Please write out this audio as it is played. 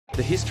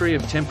The history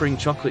of tempering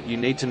chocolate you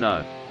need to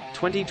know.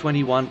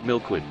 2021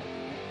 Milkwood.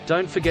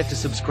 Don't forget to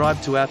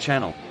subscribe to our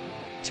channel.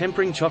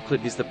 Tempering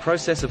chocolate is the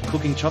process of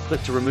cooking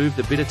chocolate to remove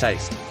the bitter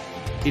taste.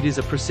 It is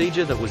a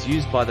procedure that was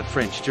used by the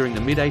French during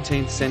the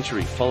mid-18th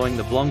century following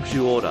the Blanc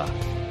jus order.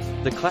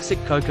 The classic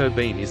cocoa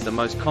bean is the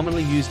most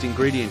commonly used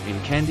ingredient in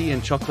candy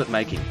and chocolate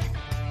making.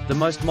 The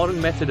most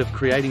modern method of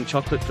creating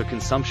chocolate for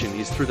consumption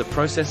is through the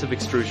process of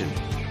extrusion.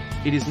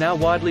 It is now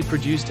widely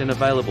produced and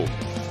available.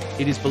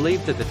 It is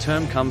believed that the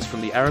term comes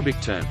from the Arabic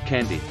term,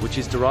 kandi, which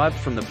is derived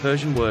from the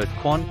Persian word,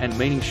 quan, and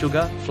meaning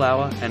sugar,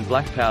 flour, and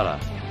black powder.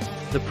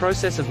 The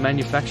process of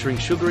manufacturing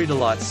sugary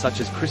delights such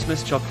as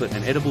Christmas chocolate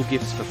and edible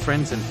gifts for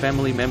friends and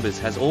family members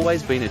has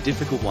always been a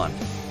difficult one.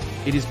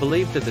 It is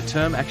believed that the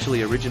term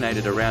actually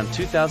originated around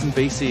 2000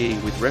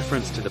 BCE with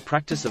reference to the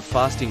practice of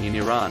fasting in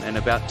Iran, and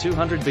about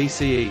 200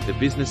 BCE the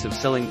business of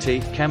selling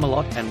tea,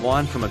 camelot, and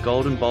wine from a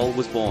golden bowl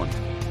was born.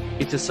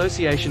 Its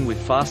association with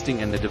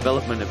fasting and the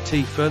development of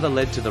tea further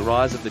led to the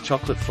rise of the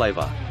chocolate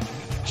flavor.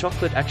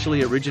 Chocolate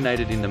actually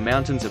originated in the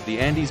mountains of the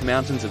Andes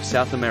Mountains of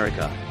South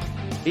America.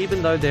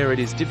 Even though there it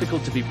is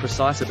difficult to be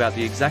precise about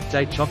the exact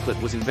date chocolate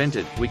was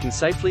invented, we can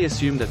safely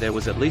assume that there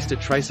was at least a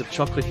trace of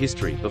chocolate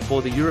history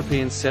before the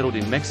Europeans settled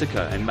in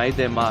Mexico and made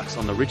their marks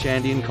on the rich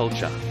Andean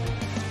culture.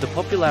 The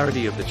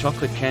popularity of the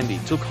chocolate candy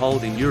took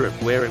hold in Europe,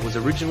 where it was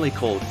originally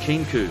called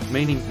quincu,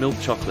 meaning milk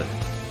chocolate.